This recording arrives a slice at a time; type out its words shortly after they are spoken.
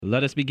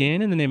Let us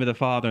begin in the name of the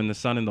Father, and the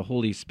Son, and the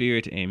Holy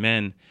Spirit.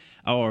 Amen.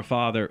 Our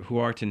Father, who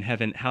art in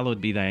heaven, hallowed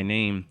be thy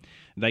name.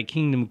 Thy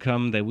kingdom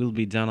come, thy will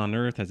be done on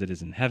earth as it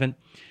is in heaven.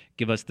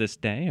 Give us this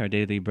day our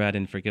daily bread,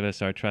 and forgive us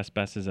our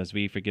trespasses as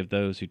we forgive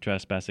those who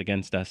trespass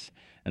against us.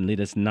 And lead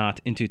us not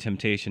into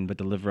temptation, but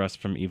deliver us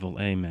from evil.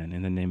 Amen.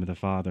 In the name of the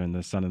Father, and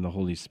the Son, and the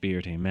Holy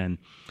Spirit. Amen.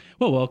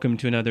 Well, welcome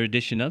to another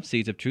edition of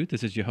Seeds of Truth.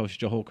 This is your host,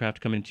 Joe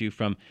Hollcraft, coming to you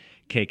from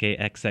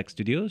KKXX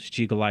Studios,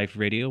 Chiga Life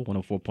Radio,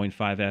 104.5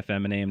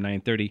 FM and AM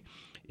 930.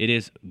 It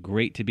is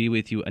great to be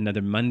with you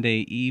another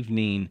Monday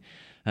evening,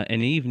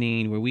 an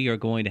evening where we are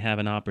going to have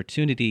an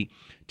opportunity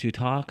to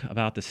talk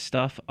about the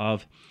stuff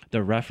of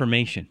the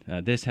Reformation.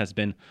 This has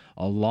been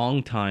a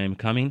long time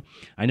coming.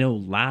 I know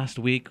last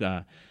week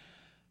I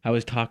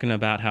was talking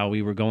about how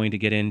we were going to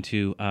get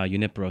into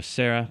Junipero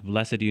Serra,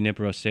 Blessed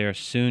Junipero Serra,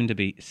 soon to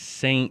be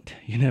Saint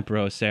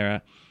Junipero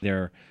Serra.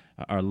 There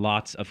are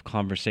lots of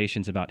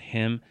conversations about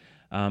him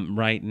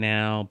right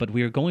now, but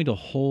we are going to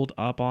hold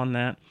up on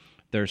that.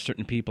 There are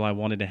certain people I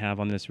wanted to have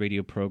on this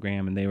radio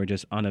program, and they were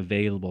just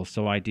unavailable.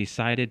 So I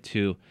decided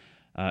to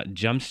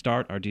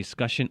jumpstart our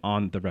discussion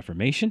on the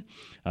Reformation,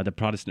 the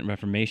Protestant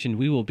Reformation.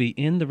 We will be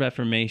in the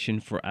Reformation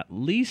for at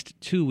least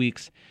 2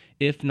 weeks,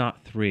 if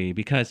not 3,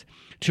 because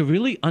to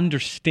really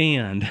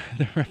understand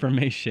the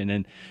Reformation,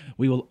 and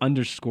we will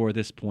underscore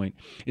this point,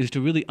 is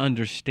to really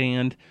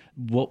understand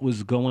what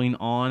was going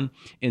on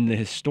in the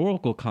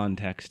historical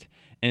context.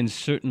 And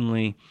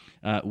certainly,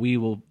 we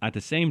will, at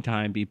the same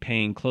time, be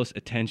paying close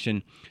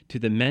attention to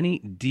the many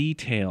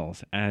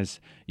details as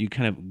you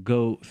kind of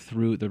go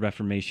through the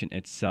Reformation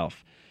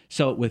itself.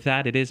 So with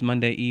that, it is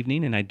Monday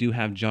evening, and I do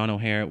have John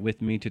O'Hare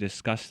with me to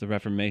discuss the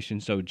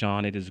Reformation. So,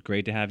 John, it is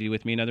great to have you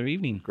with me another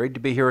evening. Great to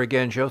be here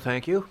again, Joe.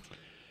 Thank you.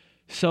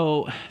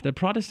 So, the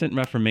Protestant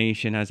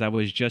Reformation, as I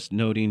was just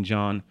noting,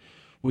 John,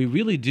 we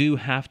really do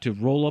have to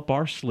roll up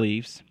our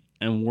sleeves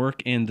and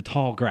work in the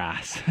tall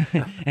grass.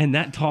 And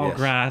that tall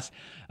grass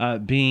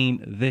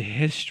being the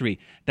history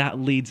that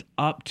leads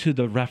up to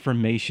the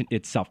Reformation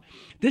itself.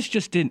 This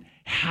just didn't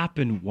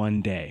happen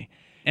one day.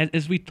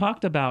 As we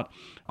talked about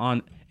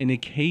on an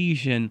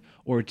occasion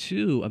or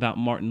two about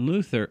Martin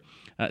Luther,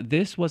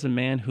 this was a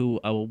man who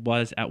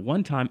was at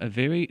one time a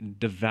very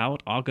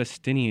devout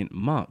Augustinian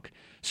monk.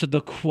 So the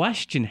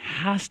question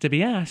has to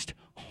be asked,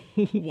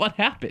 what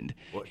happened?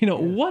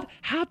 What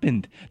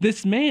happened?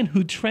 This man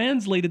who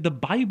translated the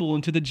Bible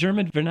into the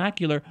German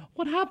vernacular,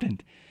 what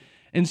happened?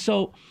 And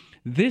so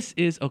this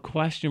is a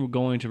question we're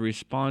going to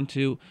respond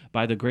to.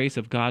 By the grace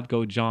of God,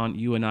 go John,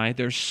 you and I.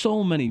 There's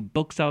so many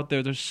books out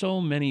there. There's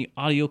so many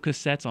audio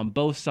cassettes on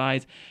both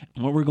sides.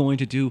 And what we're going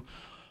to do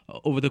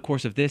over the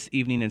course of this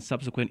evening and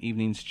subsequent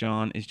evenings,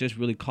 John, is just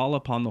really call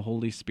upon the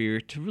Holy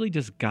Spirit to really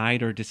just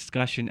guide our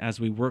discussion as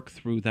we work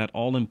through that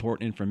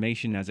all-important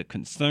information as it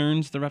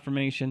concerns the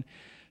Reformation,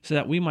 so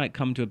that we might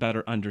come to a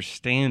better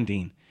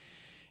understanding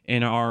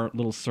in our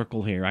little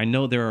circle here. I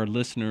know there are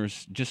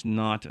listeners just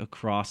not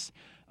across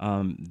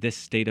this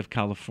state of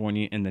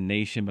California and the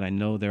nation, but I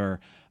know there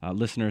are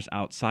listeners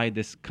outside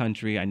this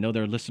country. I know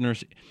there are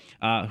listeners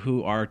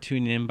who are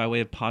tuning in by way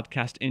of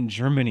podcast in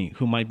Germany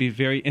who might be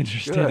very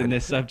interested in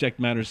this subject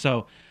matter.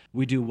 So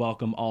we do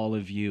welcome all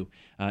of you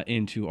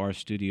into our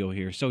studio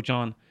here. So,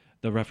 John,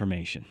 the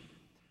Reformation.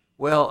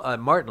 Well,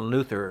 Martin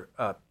Luther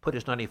put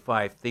his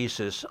 95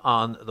 Thesis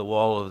on the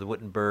wall of the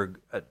Wittenberg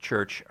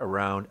church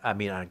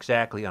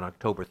exactly on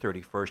October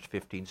 31st,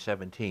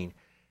 1517.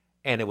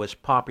 And it was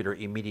popular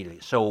immediately.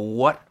 So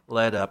what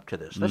led up to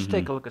this? Let's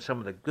take a look at some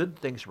of the good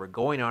things that were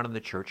going on in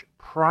the church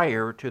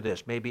prior to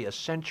this, maybe a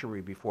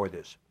century before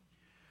this.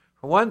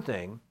 For one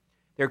thing,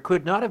 there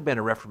could not have been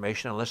a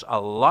Reformation unless a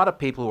lot of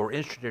people were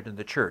interested in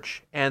the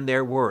church, and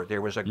there were.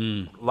 There was a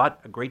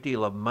great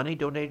deal of money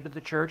donated to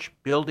the church.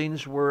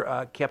 Buildings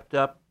were kept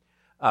up.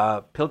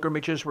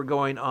 Pilgrimages were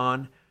going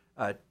on.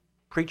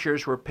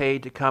 Preachers were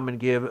paid to come and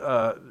give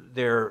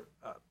their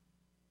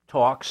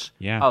talks.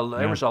 There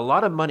was a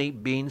lot of money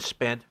being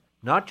spent,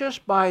 not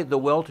just by the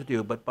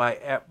well-to-do, but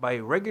by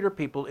regular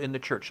people in the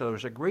church. So there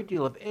was a great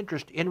deal of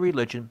interest in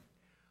religion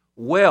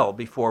well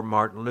before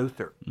Martin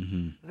Luther.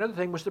 Another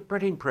thing was the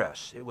printing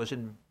press. It was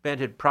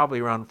invented probably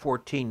around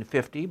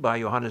 1450 by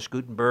Johannes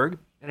Gutenberg,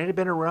 and it had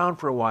been around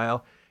for a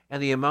while,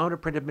 and the amount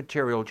of printed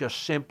material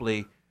just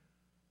simply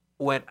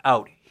went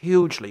out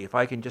hugely. If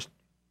I can just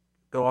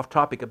go off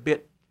topic a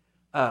bit,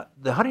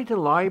 the Huntington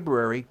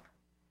Library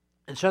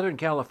in Southern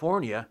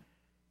California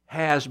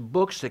has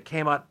books that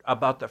came out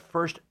about the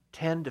first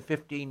 10 to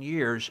 15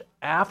 years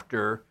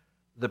after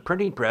the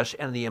printing press,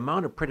 and the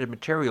amount of printed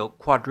material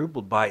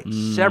quadrupled by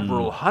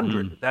several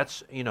hundred.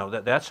 That's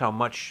that's how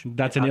much.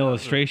 That's an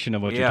illustration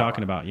of what you're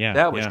talking about. Yeah,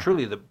 that was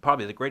truly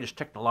probably the greatest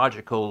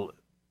technological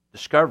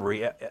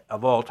discovery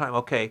of all time.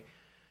 Okay,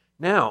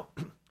 now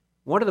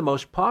one of the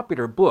most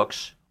popular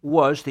books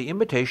was The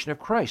Imitation of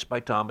Christ by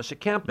Thomas à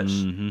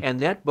Kempis,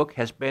 and that book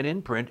has been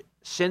in print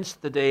since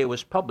the day it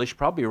was published,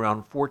 probably around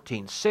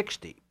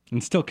 1460.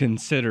 And still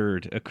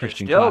considered a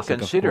Christian classic, still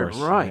considered, of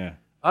course. Right. Yeah.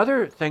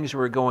 Other things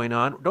were going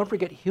on. Don't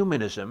forget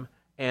humanism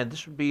and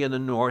this would be in the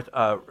north.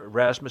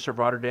 Erasmus of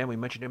Rotterdam, we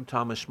mentioned him,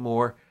 Thomas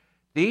More.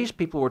 These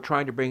people were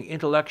trying to bring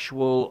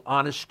intellectual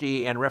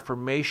honesty and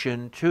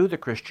reformation to the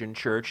Christian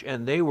church,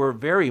 and they were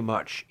very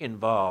much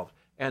involved.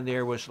 And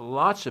there was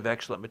lots of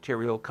excellent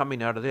material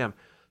coming out of them.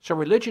 So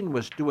religion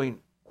was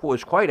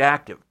quite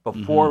active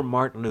before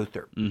Martin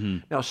Luther.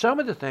 Now, some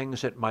of the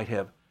things that might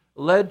have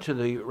led to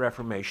the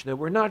Reformation that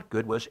were not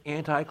good was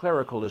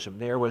anti-clericalism.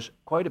 There was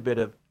quite a bit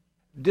of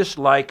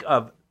dislike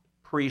of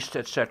priests,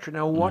 etc.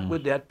 Now, what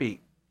would that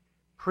be?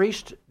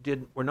 Priests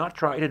were not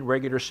tried in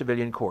regular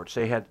civilian courts.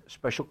 They had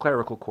special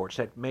clerical courts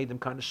that made them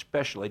kind of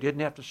special. They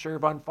didn't have to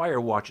serve on fire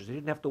watches. They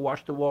didn't have to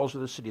watch the walls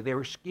of the city. They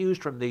were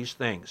excused from these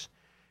things.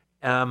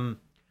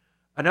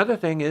 Another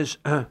thing is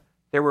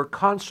there were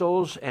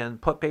consuls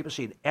and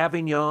papacy in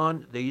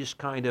Avignon. These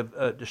kind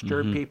of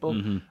disturbed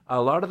people.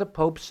 A lot of the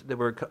popes that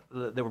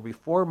were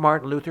before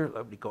Martin Luther,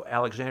 we go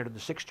Alexander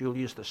VI,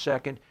 Julius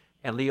II,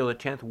 and Leo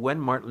X, when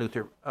Martin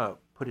Luther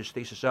put his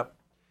thesis up,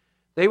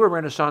 they were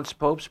Renaissance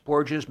popes.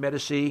 Borgias,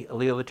 Medici,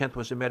 Leo X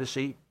was a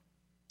Medici.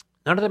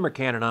 None of them are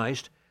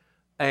canonized.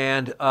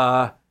 And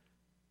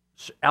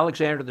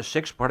Alexander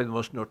VI, probably the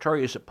most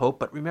notorious pope,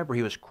 but remember,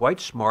 he was quite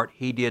smart.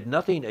 He did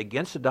nothing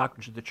against the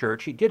doctrines of the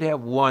church. He did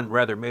have one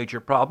rather major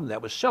problem,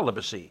 that was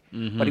celibacy.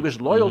 But he was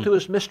loyal to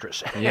his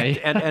mistress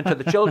and to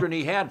the children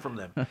he had from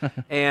them.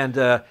 And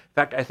in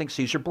fact, I think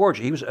Caesar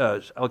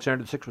Borgia,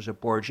 Alexander VI was a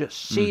Borgia.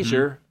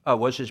 Caesar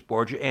was his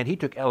Borgia, and he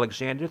took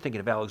Alexander,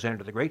 thinking of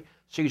Alexander the Great,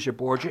 Caesar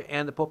Borgia,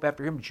 and the pope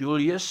after him,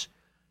 Julius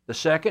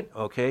II.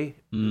 Okay,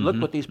 look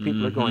what these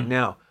people are going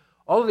now.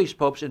 All of these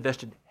popes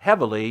invested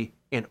heavily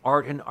in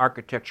art and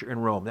architecture in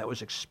Rome. That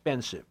was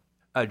expensive.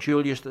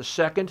 Julius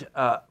II,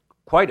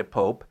 quite a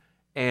pope,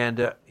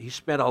 and he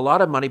spent a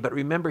lot of money, but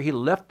remember, he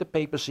left the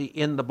papacy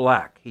in the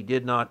black. He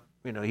did not,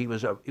 he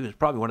was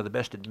probably one of the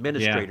best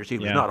administrators. He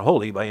was not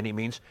holy by any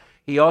means.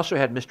 He also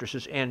had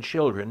mistresses and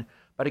children,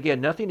 but again,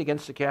 nothing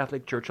against the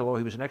Catholic Church, although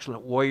he was an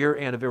excellent warrior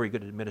and a very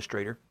good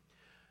administrator.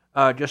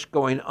 Just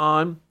going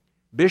on,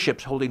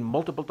 bishops holding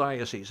multiple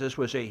dioceses. This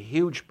was a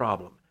huge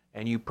problem.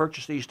 And you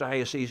purchased these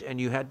dioceses,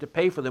 and you had to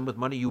pay for them with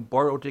money you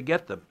borrowed to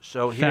get them.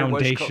 So here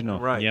foundational,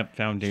 was right. Yep,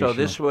 foundational. So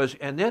this was,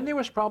 and then there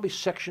was probably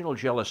sectional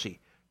jealousy.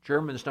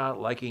 Germans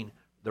not liking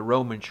the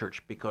Roman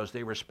Church because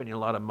they were spending a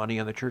lot of money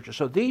on the churches.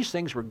 So these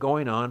things were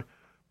going on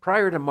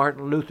prior to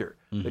Martin Luther.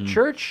 The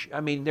church,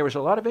 there was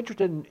a lot of interest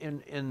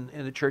in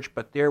the church,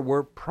 but there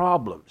were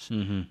problems,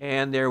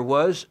 and there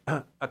was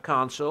a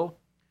council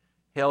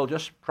held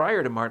just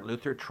prior to Martin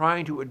Luther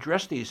trying to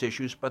address these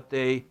issues, but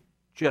they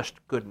just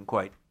couldn't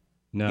quite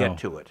get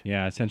to it.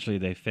 Yeah, essentially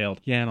they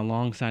failed. Yeah, and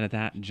alongside of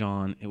that,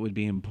 John, it would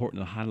be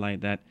important to highlight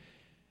that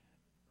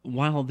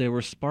while there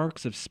were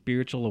sparks of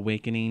spiritual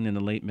awakening in the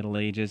late Middle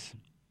Ages,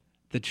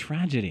 the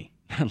tragedy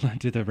that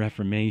led to the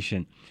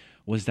Reformation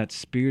was that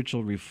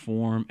spiritual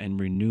reform and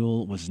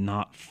renewal was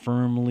not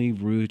firmly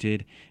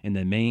rooted in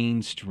the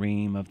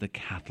mainstream of the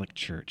Catholic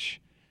Church.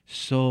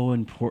 So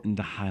important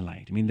to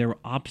highlight. There were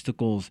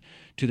obstacles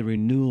to the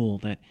renewal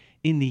that,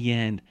 in the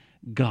end,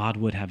 God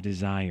would have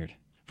desired.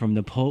 From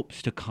the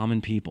popes to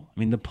common people.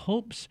 The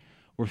popes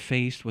were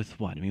faced with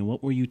what?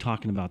 What were you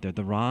talking about there?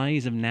 The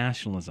rise of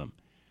nationalism.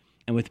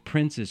 And with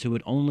princes who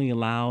would only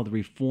allow the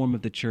reform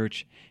of the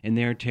church in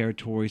their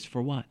territories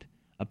for what?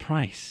 A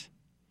price.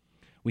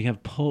 We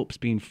have popes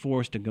being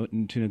forced to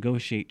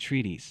negotiate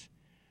treaties.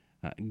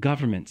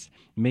 Governments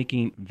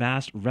making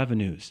vast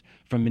revenues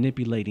from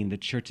manipulating the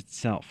church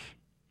itself.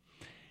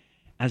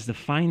 As the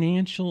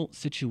financial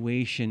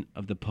situation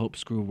of the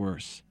popes grew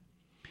worse,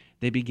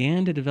 they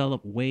began to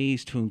develop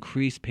ways to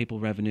increase papal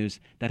revenues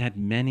that had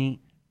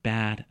many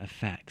bad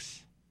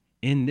effects.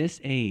 In this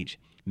age,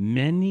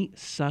 many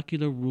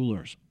secular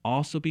rulers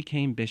also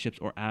became bishops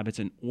or abbots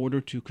in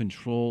order to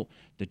control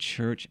the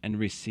church and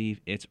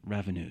receive its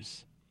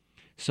revenues.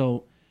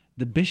 So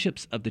the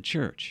bishops of the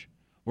church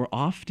were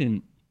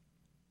often,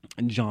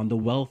 John, the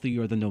wealthy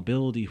or the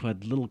nobility who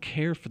had little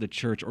care for the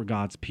church or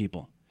God's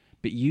people,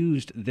 but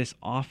used this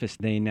office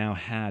they now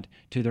had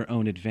to their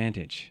own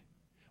advantage.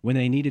 When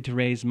they needed to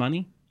raise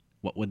money,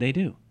 what would they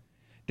do?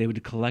 They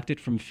would collect it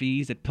from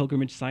fees at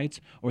pilgrimage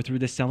sites or through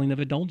the selling of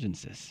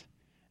indulgences.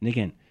 And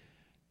again,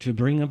 to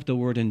bring up the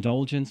word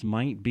indulgence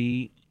might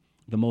be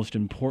the most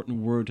important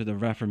word to the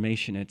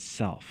Reformation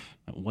itself.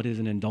 What is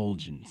an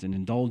indulgence? An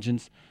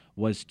indulgence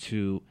was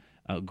to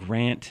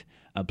grant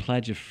a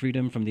pledge of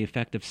freedom from the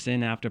effect of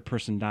sin after a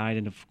person died.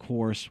 And of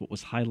course, what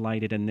was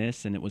highlighted in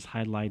this, and it was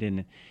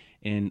highlighted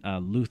in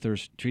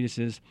Luther's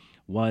treatises,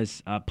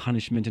 was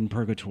punishment in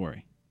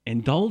purgatory.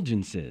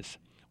 Indulgences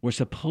were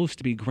supposed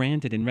to be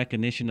granted in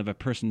recognition of a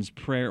person's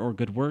prayer or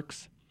good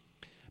works,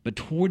 but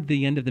toward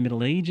the end of the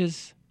Middle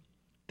Ages,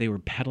 they were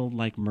peddled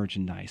like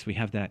merchandise. We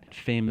have that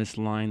famous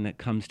line that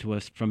comes to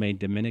us from a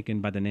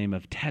Dominican by the name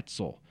of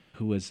Tetzel,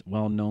 who was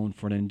well known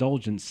for an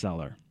indulgence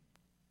seller.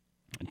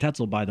 And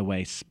Tetzel, by the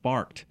way,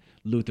 sparked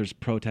Luther's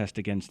protest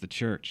against the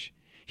church.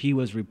 He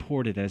was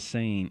reported as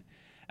saying,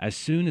 "As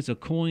soon as a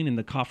coin in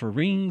the coffer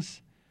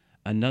rings,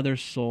 another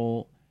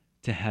soul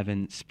to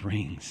heaven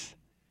springs."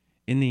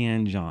 In the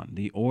end, John,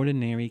 the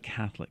ordinary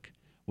Catholic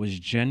was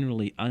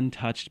generally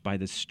untouched by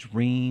the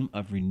stream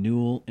of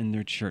renewal in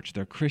their church.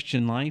 Their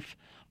Christian life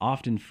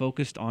often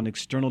focused on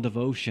external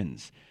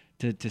devotions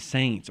to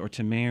saints or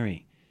to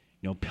Mary,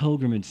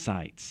 pilgrimage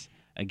sites,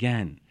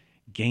 again,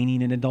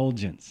 gaining an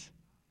indulgence.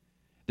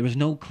 There was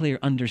no clear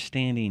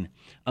understanding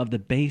of the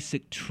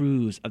basic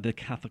truths of the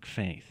Catholic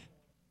faith.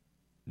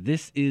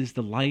 This is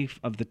the life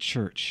of the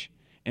church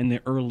in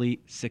the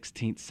early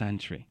 16th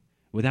century.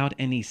 Without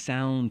any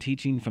sound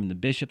teaching from the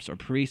bishops or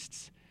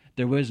priests,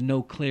 there was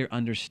no clear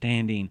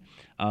understanding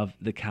of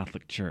the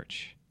Catholic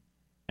Church.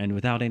 And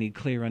without any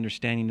clear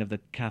understanding of the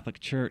Catholic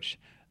Church,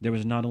 there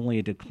was not only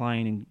a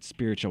decline in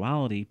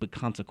spirituality, but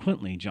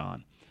consequently,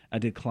 John, a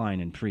decline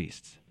in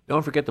priests.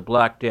 Don't forget the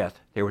Black Death.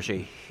 There was a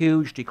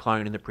huge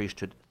decline in the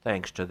priesthood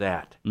thanks to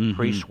that. Mm-hmm.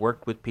 Priests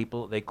worked with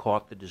people, they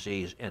caught the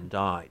disease and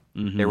died.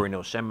 Mm-hmm. There were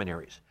no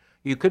seminaries.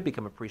 You could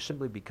become a priest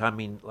simply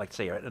becoming, like,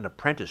 say, an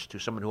apprentice to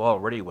someone who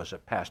already was a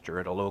pastor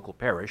at a local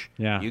parish.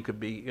 Yeah. You could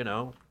be,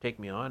 take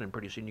me on, and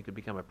pretty soon you could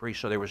become a priest.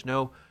 So there was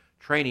no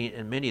training,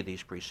 and many of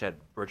these priests had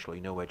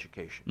virtually no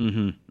education.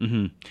 Mm-hmm.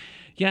 Mm-hmm.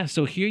 Yeah,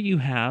 so here you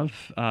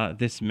have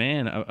this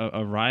man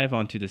arrive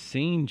onto the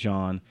scene,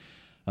 John,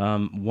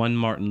 one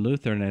Martin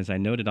Luther, and as I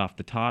noted off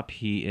the top,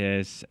 he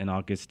is an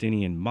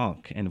Augustinian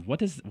monk. And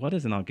what is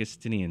an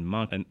Augustinian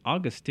monk? An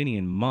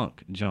Augustinian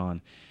monk,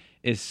 John,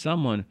 is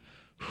someone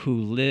who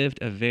lived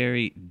a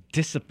very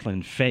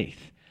disciplined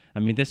faith. I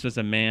mean, this was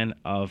a man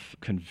of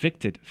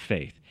convicted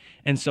faith.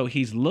 And so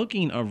he's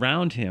looking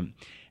around him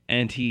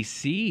and he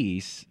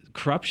sees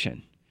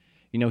corruption.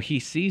 He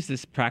sees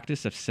this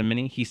practice of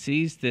simony. He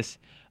sees this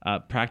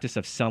practice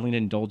of selling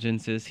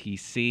indulgences. He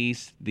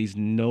sees these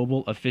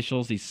noble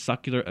officials, these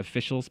secular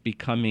officials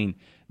becoming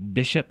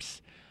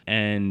bishops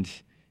and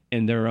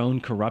in their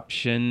own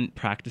corruption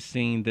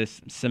practicing this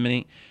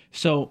simony.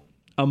 So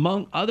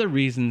among other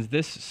reasons,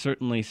 this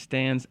certainly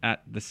stands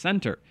at the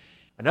center.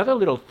 Another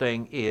little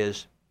thing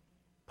is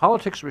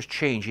politics was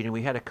changing, and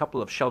we had a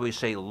couple of, shall we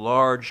say,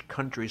 large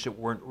countries that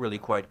weren't really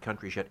quite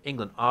countries yet.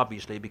 England,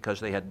 obviously, because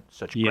they had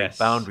such great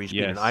boundaries,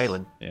 being an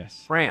island.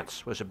 Yes.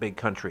 France was a big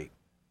country.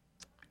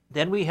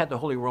 Then we had the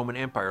Holy Roman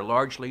Empire,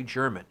 largely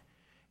German.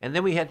 And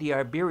then we had the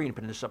Iberian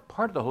Peninsula,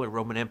 part of the Holy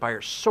Roman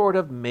Empire, sort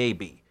of,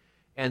 maybe.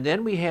 And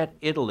then we had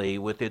Italy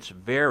with its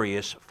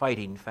various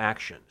fighting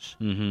factions.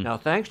 Mm-hmm. Now,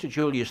 thanks to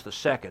Julius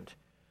II,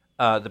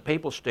 the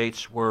Papal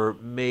States were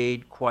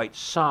made quite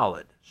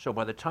solid. So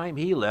by the time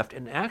he left,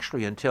 and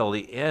actually until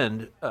the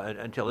end,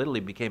 until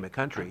Italy became a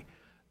country,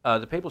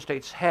 the Papal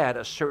States had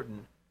a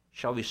certain,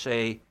 shall we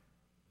say,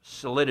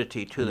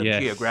 solidity to them,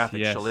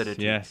 geographic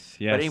solidity. Yes.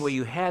 But anyway,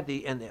 you had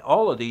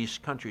all of these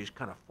countries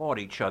kind of fought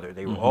each other.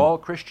 They were all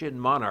Christian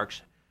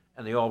monarchs,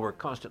 and they all were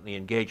constantly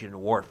engaged in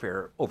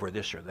warfare over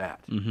this or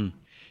that. Mm-hmm.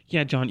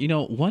 Yeah, John,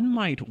 one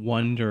might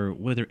wonder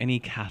whether any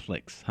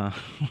Catholics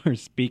were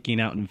speaking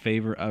out in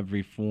favor of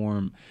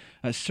reform.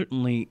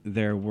 Certainly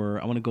there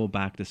were. I want to go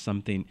back to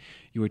something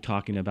you were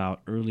talking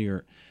about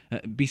earlier.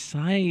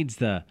 Besides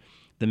the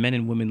men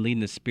and women leading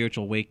the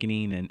spiritual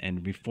awakening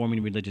and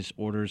reforming religious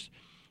orders,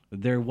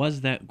 there was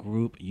that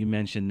group, you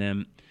mentioned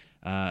them,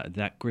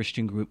 that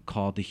Christian group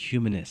called the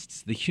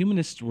Humanists. The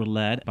Humanists were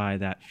led by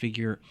that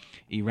figure,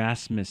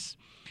 Erasmus.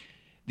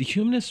 The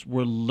Humanists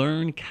were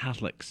learned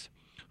Catholics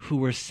who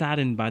were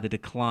saddened by the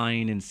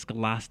decline in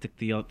scholastic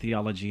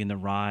theology and the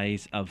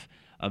rise of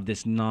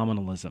this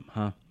nominalism.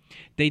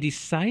 They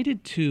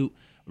decided to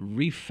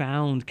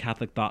refound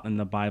Catholic thought in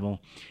the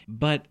Bible,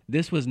 but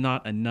this was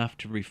not enough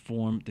to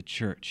reform the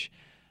church.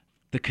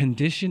 The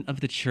condition of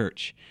the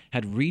church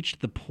had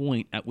reached the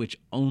point at which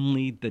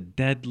only the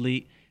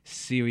deadly,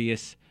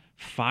 serious,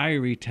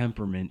 fiery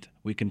temperament,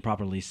 we can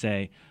properly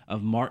say,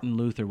 of Martin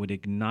Luther would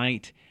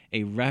ignite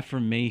a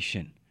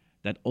reformation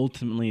that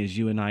ultimately, as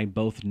you and I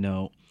both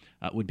know,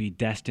 would be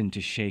destined to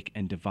shake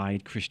and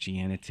divide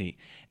Christianity.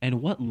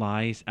 And what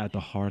lies at the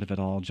heart of it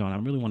all, John? I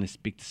really want to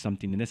speak to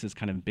something, and this is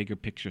kind of bigger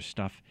picture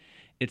stuff.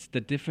 It's the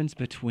difference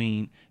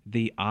between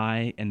the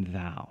I and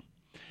thou.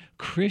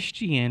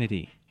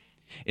 Christianity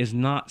is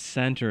not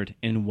centered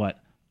in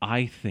what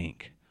I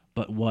think,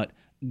 but what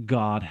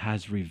God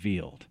has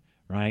revealed,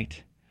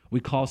 right? We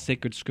call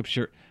sacred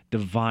scripture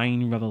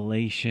divine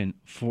revelation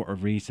for a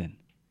reason,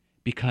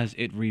 because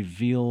it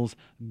reveals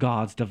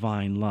God's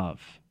divine love.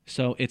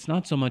 So it's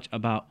not so much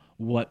about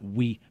what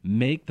we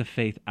make the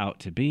faith out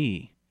to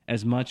be,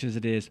 as much as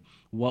it is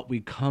what we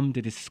come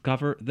to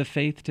discover the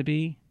faith to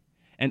be,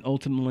 and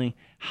ultimately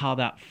how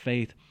that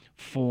faith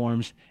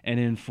forms and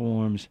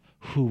informs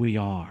who we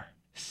are.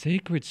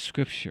 Sacred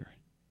scripture,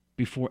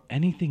 before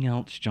anything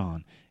else,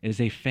 John, is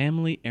a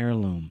family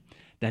heirloom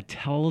that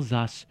tells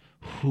us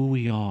who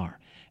we are,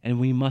 and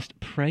we must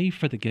pray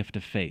for the gift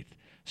of faith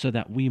so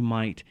that we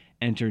might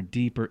enter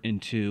deeper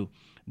into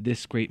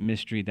this great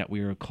mystery that we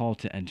are called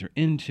to enter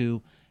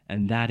into,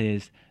 and that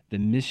is the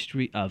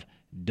mystery of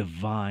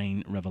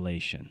divine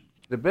revelation.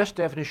 The best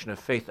definition of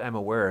faith I'm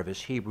aware of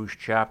is Hebrews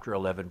chapter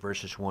 11,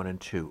 verses 1 and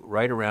 2.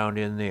 Right around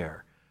in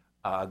there,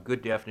 a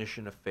good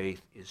definition of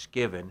faith is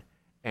given,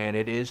 and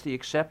it is the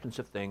acceptance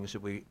of things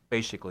that we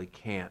basically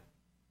can't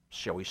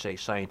shall we say,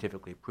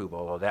 scientifically prove,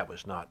 although that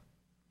was not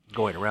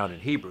going around in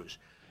Hebrews.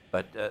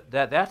 But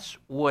that's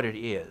what it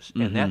is.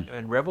 Mm-hmm.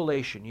 And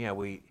Revelation,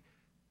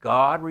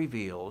 God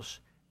reveals,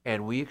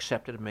 and we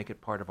accept it and make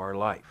it part of our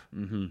life.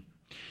 Mm-hmm.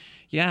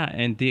 Yeah,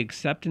 and the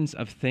acceptance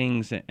of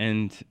things,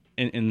 and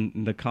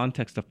in the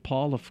context of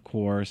Paul, of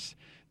course,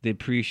 the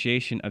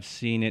appreciation of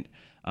seeing it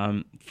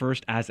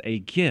first as a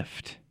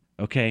gift,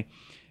 okay?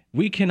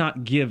 We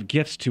cannot give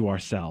gifts to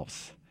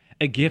ourselves.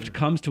 A gift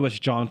comes to us,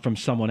 John, from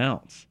someone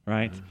else,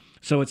 right?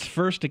 So it's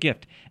first a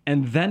gift,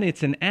 and then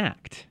it's an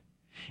act.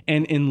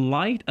 And in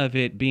light of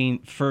it being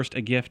first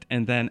a gift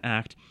and then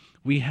act,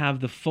 we have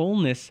the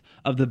fullness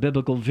of the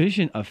biblical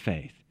vision of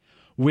faith,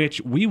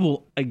 which we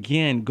will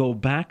again go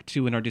back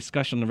to in our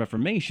discussion on the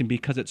Reformation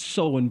because it's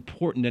so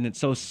important and it's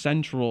so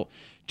central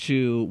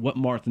to what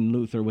Martin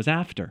Luther was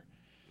after.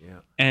 Yeah.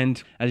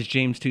 And as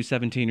James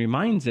 2:17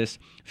 reminds us,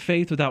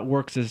 faith without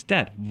works is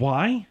dead.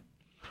 Why?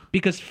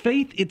 Because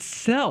faith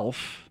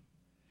itself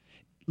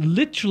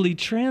literally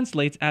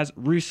translates as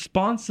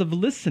responsive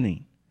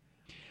listening.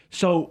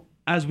 So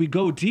as we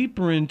go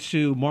deeper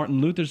into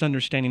Martin Luther's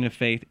understanding of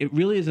faith, it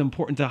really is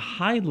important to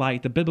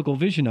highlight the biblical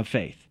vision of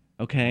faith,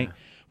 okay? Yeah.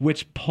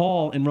 Which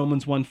Paul in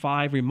Romans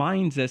 1:5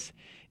 reminds us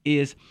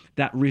is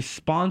that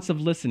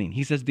responsive listening.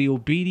 He says the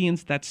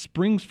obedience that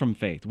springs from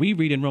faith. We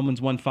read in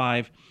Romans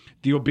 1:5,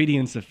 the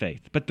obedience of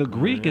faith. But the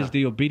Greek is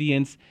the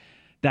obedience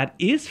that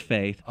is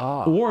faith,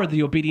 or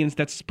the obedience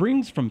that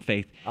springs from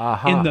faith.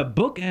 In the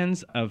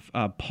bookends of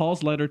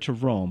Paul's letter to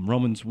Rome,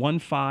 Romans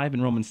 1:5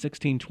 and Romans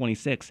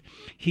 16:26,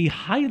 he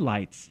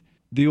highlights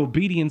the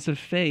obedience of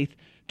faith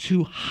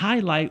to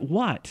highlight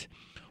what?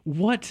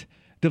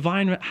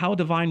 How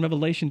divine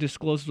revelation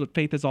discloses what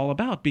faith is all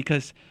about,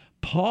 because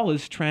Paul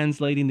is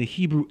translating the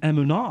Hebrew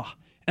emunah.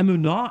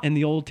 Emunah in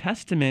the Old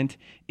Testament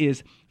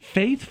is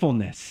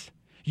faithfulness.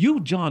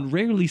 You, John,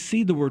 rarely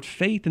see the word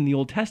faith in the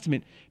Old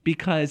Testament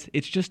because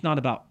it's just not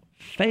about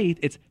faith,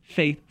 it's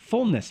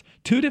faithfulness.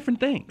 Two different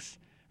things,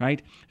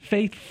 right?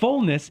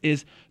 Faithfulness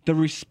is the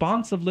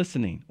response of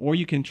listening, or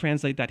you can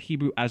translate that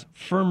Hebrew as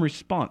firm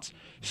response.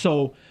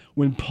 So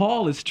when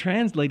Paul is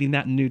translating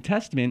that in New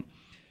Testament,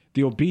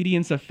 the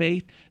obedience of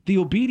faith, the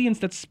obedience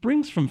that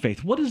springs from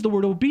faith. What does the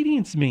word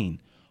obedience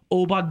mean?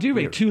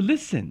 Obadire, to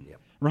listen,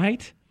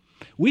 right?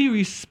 We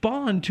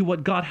respond to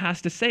what God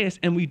has to say us,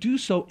 and we do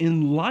so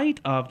in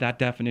light of that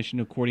definition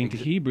according to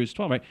Hebrews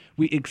 12, right?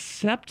 We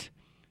accept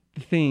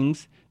the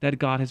things that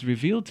God has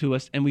revealed to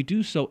us, and we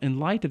do so in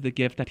light of the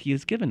gift that he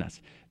has given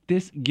us,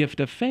 this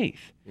gift of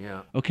faith.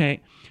 Yeah.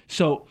 Okay?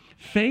 So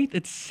faith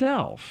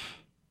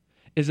itself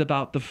is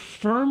about the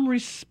firm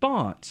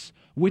response,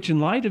 which in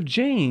light of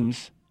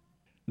James,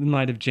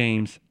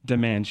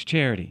 demands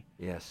charity.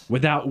 Yes.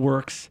 Without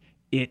works,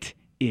 it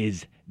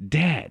is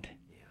dead.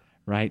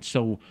 Right?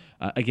 So,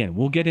 again,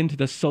 we'll get into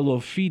the solo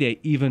fide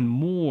even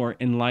more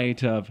in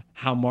light of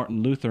how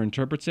Martin Luther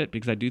interprets it,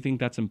 because I do think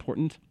that's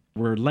important.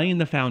 We're laying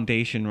the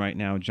foundation right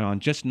now, John,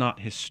 just not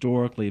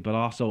historically, but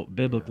also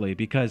biblically,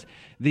 because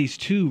these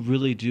two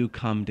really do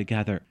come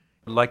together.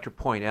 I'd like to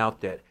point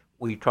out that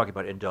we talk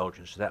about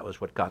indulgence. That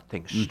was what got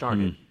things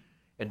started.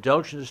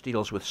 Indulgence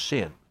deals with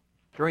sin.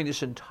 During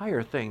this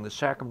entire thing, the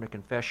sacrament of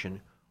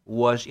confession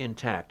was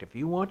intact. If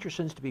you want your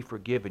sins to be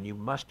forgiven, you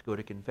must go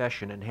to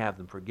confession and have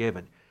them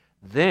forgiven.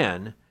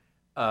 Then,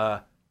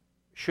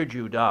 should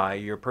you die,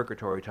 your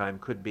purgatory time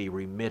could be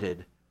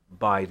remitted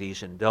by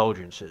these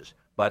indulgences.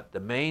 But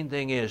the main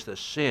thing is the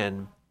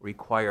sin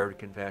required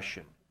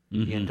confession.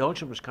 The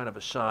indulgence was kind of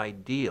a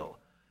side deal.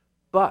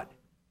 But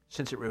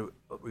since it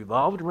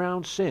revolved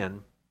around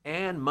sin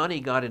and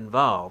money got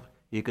involved,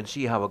 you can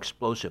see how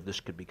explosive this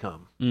could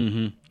become.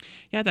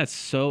 Yeah, that's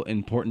so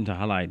important to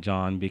highlight,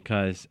 John,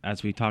 because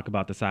as we talk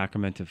about the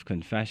sacrament of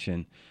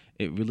confession,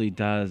 it really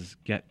does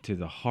get to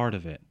the heart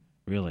of it.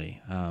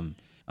 Really,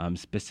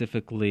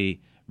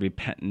 specifically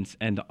repentance,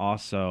 and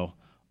also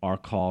our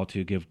call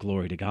to give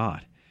glory to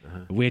God,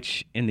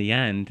 which in the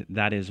end,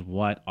 that is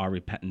what our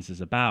repentance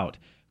is about: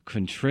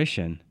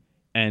 contrition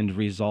and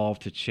resolve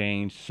to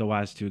change so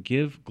as to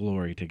give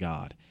glory to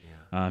God.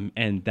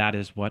 And that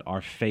is what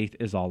our faith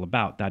is all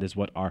about. That is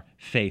what our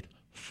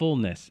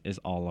faithfulness is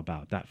all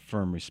about, that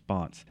firm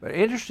response. But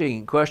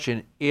interesting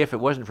question, if it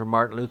wasn't for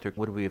Martin Luther,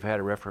 would we have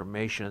had a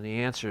Reformation? And the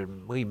answer,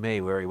 we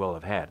may very well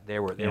have had.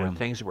 There were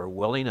things that were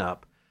welling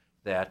up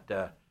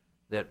that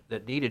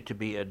needed to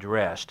be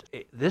addressed.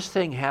 This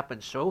thing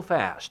happened so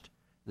fast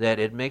that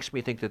it makes me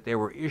think that there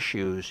were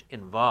issues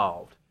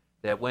involved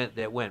that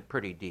went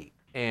pretty deep.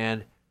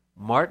 And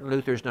Martin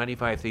Luther's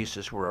 95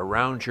 Theses were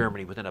around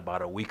Germany within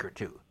about a week or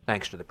two,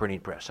 thanks to the printing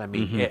press. I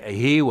mean,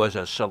 he was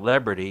a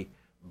celebrity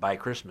by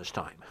Christmas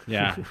time.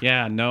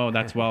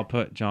 That's well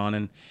put,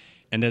 John.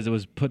 And as it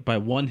was put by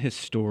one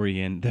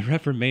historian, the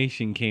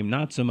Reformation came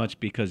not so much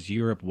because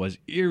Europe was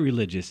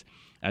irreligious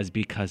as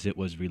because it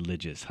was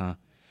religious, I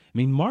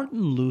mean,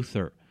 Martin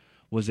Luther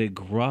was a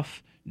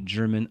gruff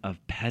German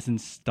of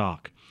peasant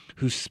stock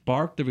who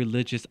sparked the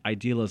religious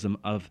idealism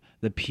of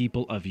the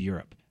people of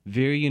Europe.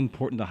 Very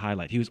important to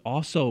highlight. He was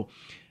also,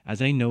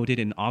 as I noted,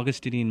 an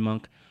Augustinian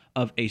monk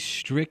of a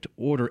strict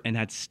order and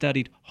had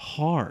studied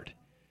hard,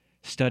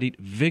 studied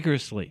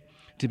vigorously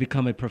to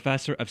become a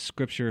professor of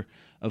scripture,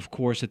 of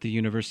course, at the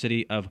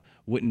University of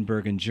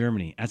Wittenberg in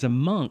Germany. As a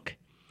monk,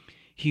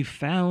 he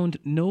found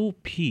no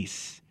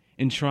peace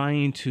in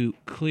trying to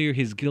clear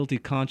his guilty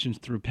conscience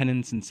through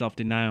penance and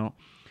self-denial,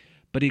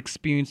 but he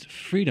experienced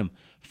freedom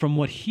from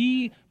what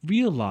he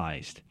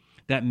realized,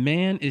 that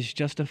man is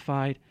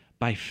justified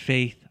by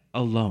faith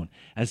alone.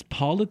 As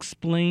Paul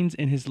explains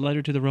in his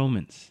letter to the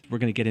Romans, we're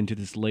going to get into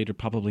this later,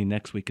 probably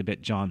next week a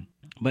bit, John,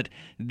 but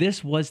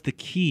this was the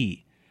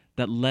key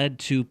that led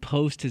to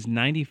post his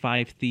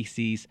 95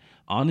 Theses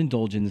on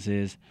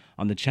indulgences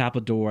on the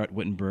chapel door at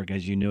Wittenberg,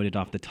 as you noted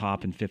off the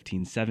top in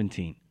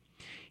 1517.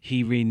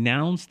 He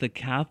renounced the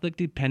Catholic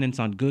dependence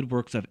on good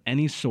works of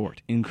any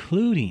sort,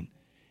 including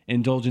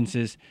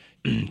indulgences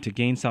to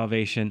gain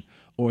salvation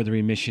or the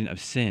remission of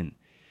sin.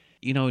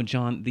 You know,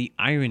 John, the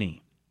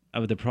irony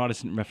of the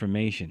Protestant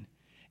Reformation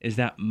is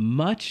that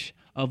much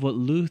of what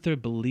Luther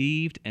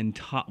believed and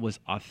taught was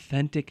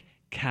authentic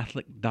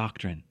Catholic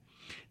doctrine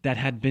that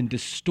had been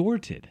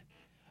distorted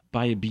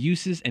by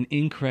abuses and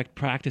incorrect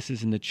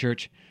practices in the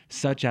church,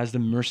 such as the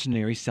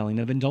mercenary selling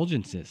of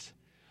indulgences.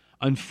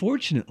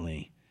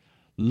 Unfortunately,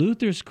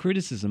 Luther's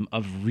criticism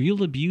of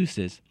real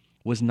abuses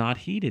was not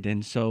heeded,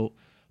 and so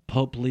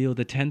Pope Leo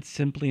X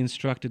simply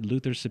instructed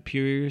Luther's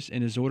superiors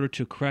in his order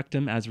to correct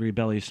him as a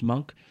rebellious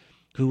monk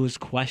who was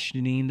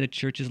questioning the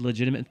church's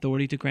legitimate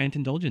authority to grant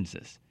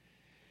indulgences.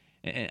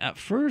 At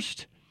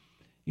first,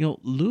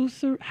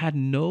 Luther had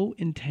no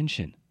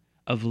intention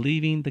of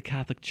leaving the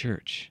Catholic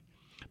Church,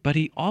 but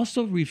he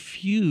also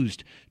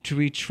refused to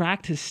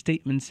retract his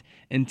statements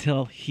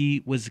until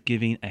he was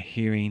giving a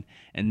hearing,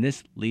 and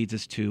this leads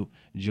us to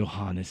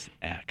Johannes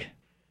Eck.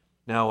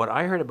 Now, what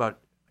I heard about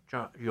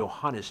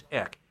Johannes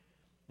Eck,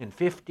 in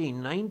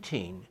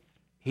 1519,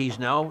 he's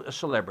now a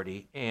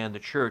celebrity, and the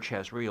church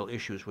has real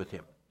issues with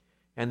him.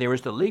 And there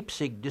was the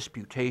Leipzig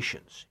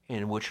disputations,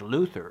 in which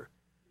Luther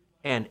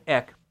and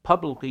Eck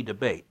publicly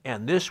debate,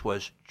 and this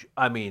was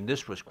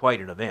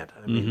quite an event.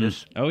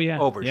 This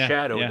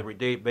overshadowed the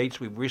debates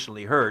we've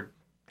recently heard,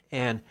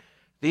 and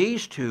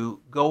these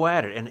two go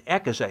at it. And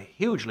Eck is a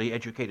hugely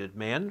educated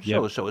man,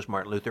 so is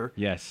Martin Luther.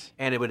 Yes.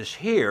 And it was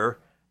here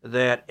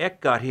that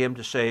Eck got him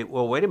to say,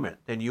 well, wait a minute,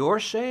 then you're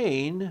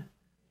saying,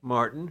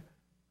 Martin,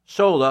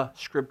 sola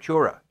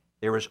scriptura.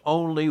 There is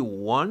only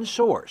one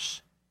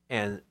source,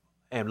 and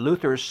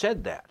Luther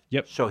said that.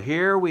 Yep. So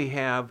here we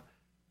have,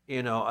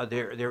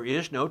 there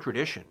is no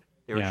tradition.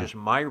 There is just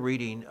my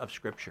reading of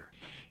Scripture.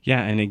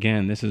 Yeah, and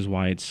again, this is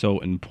why it's so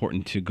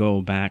important to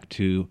go back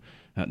to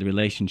the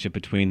relationship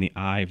between the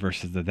I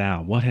versus the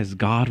thou. What has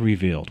God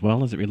revealed?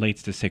 Well, as it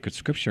relates to sacred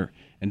Scripture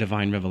and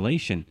divine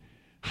revelation,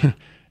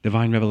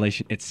 divine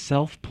revelation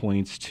itself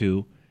points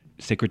to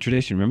sacred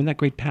tradition. Remember that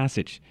great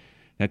passage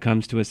that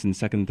comes to us in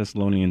 2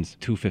 Thessalonians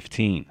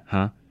 2:15,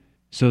 huh?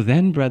 So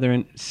then,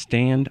 brethren,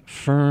 stand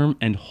firm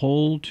and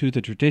hold to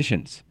the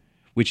traditions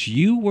which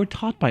you were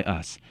taught by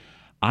us,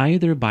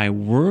 either by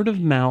word of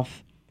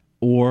mouth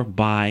or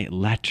by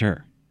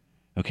letter.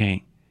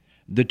 Okay?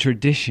 The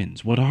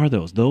traditions, what are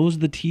those? Those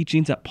are the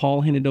teachings that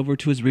Paul handed over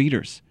to his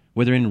readers,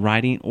 whether in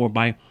writing or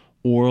by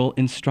oral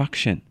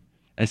instruction.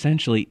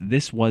 Essentially,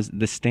 this was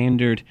the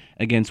standard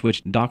against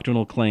which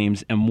doctrinal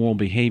claims and moral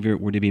behavior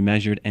were to be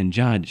measured and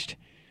judged.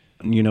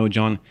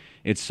 John,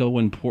 it's so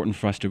important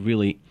for us to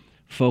really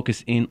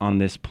focus in on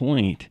this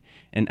point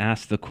and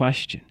ask the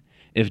question,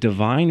 if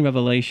divine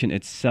revelation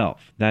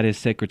itself, that is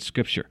sacred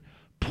Scripture,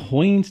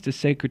 points to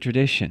sacred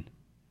tradition,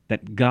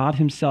 that God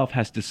himself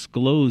has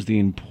disclosed the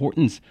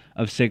importance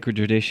of sacred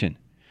tradition,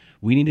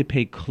 we need to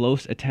pay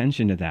close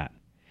attention to that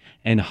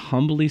and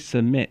humbly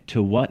submit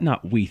to what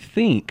not we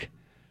think,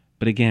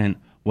 but again,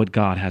 what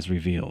God has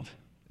revealed.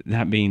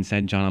 That being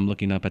said, John, I'm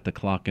looking up at the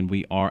clock and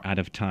we are out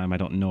of time. I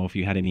don't know if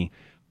you had any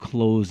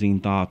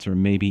closing thoughts or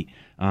maybe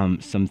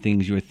some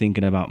things you were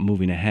thinking about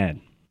moving ahead.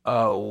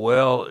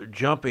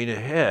 Jumping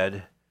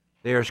ahead,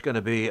 there's going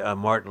to be a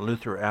Martin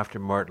Luther after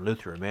Martin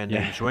Luther. A man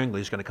named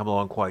Zwingli is going to come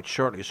along quite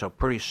shortly. So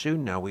pretty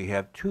soon now we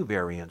have two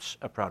variants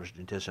of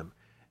Protestantism,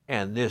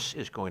 and this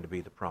is going to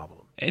be the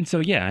problem. And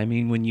so,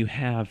 when you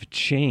have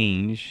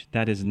change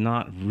that is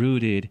not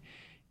rooted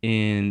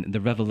in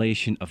the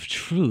revelation of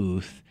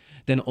truth,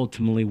 then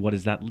ultimately what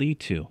does that lead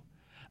to?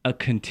 A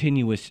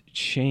continuous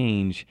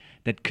change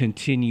that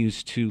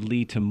continues to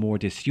lead to more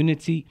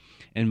disunity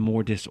and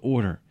more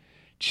disorder.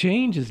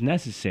 Change is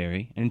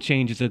necessary, and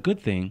change is a good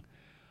thing,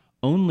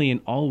 only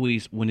and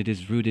always when it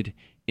is rooted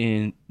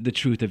in the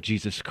truth of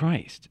Jesus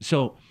Christ.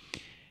 So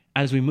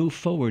as we move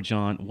forward,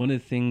 John, one of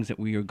the things that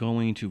we are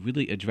going to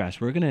really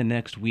address, we're going to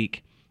next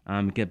week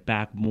get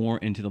back more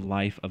into the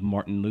life of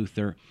Martin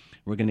Luther.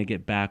 We're going to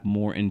get back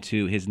more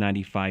into his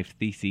 95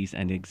 Theses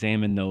and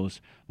examine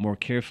those more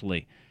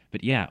carefully.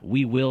 But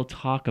we will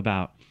talk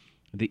about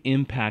the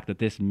impact that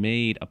this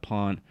made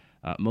upon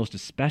most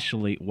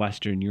especially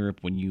Western Europe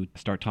when you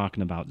start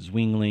talking about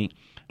Zwingli,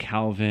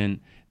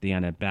 Calvin, the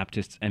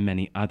Anabaptists, and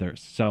many others.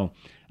 So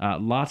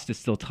lots to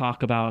still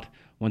talk about.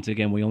 Once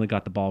again, we only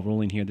got the ball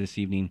rolling here this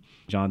evening.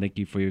 John, thank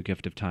you for your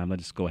gift of time. Let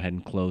us go ahead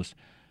and close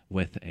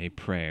with a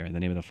prayer. In the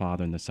name of the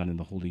Father, and the Son, and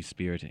the Holy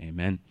Spirit,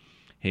 amen.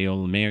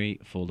 Hail Mary,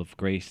 full of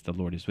grace, the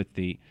Lord is with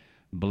thee.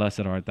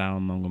 Blessed art thou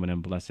among women,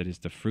 and blessed is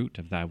the fruit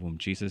of thy womb,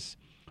 Jesus.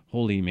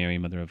 Holy Mary,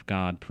 Mother of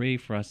God, pray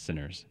for us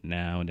sinners,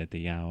 now and at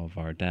the hour of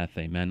our death.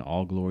 Amen.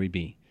 All glory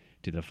be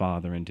to the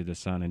Father, and to the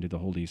Son, and to the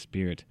Holy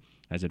Spirit,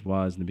 as it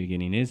was in the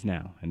beginning, is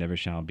now, and ever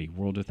shall be,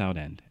 world without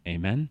end.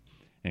 Amen.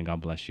 And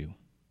God bless you.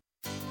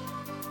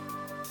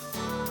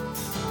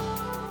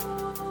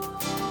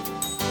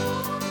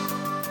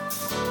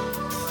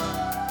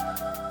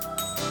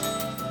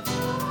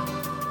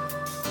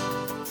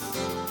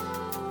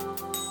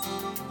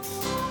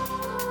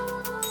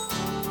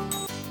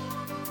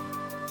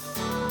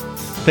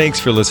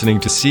 Thanks for listening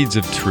to Seeds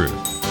of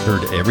Truth,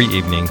 heard every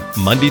evening,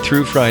 Monday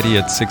through Friday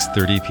at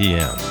 6:30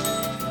 p.m.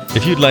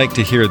 If you'd like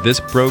to hear this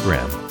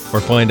program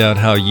or find out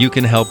how you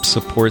can help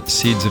support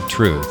Seeds of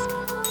Truth,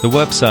 the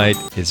website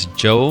is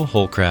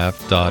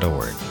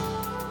joehollcraft.org.